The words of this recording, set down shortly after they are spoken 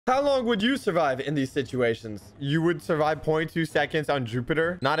How long would you survive in these situations? You would survive 0.2 seconds on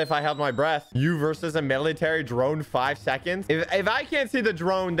Jupiter? Not if I held my breath. You versus a military drone, 5 seconds? If I can't see the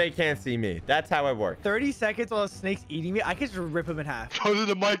drone, they can't see me. That's how it works. 30 seconds while a snake's eating me. I could just rip him in half. Go to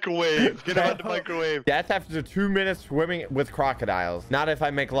the microwave. Get out the microwave. Death after 2 minutes swimming with crocodiles. Not if I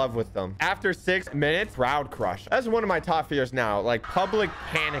make love with them. After 6 minutes, crowd crush. That's one of my top fears now. Like public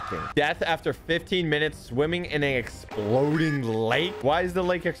panicking. Death after 15 minutes swimming in an exploding lake. Why is the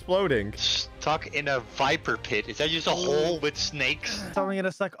lake exploding? Stuck in a viper pit. Is that just a hole with snakes? Someone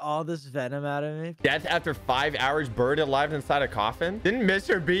gonna suck all this venom out of me. Death after 5 hours buried alive inside a coffin. Didn't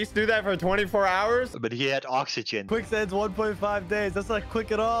Mr. Beast do that for 24 hours? But he had oxygen. Quicksands 1.5 days. That's not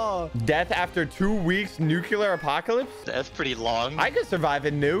quick at all. Death after 2 weeks nuclear apocalypse. That's pretty long. I could survive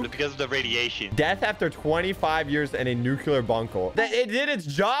a nuke. Because of the radiation. Death after 25 years in a nuclear bunker. It did its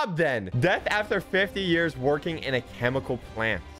job then. Death after 50 years working in a chemical plant.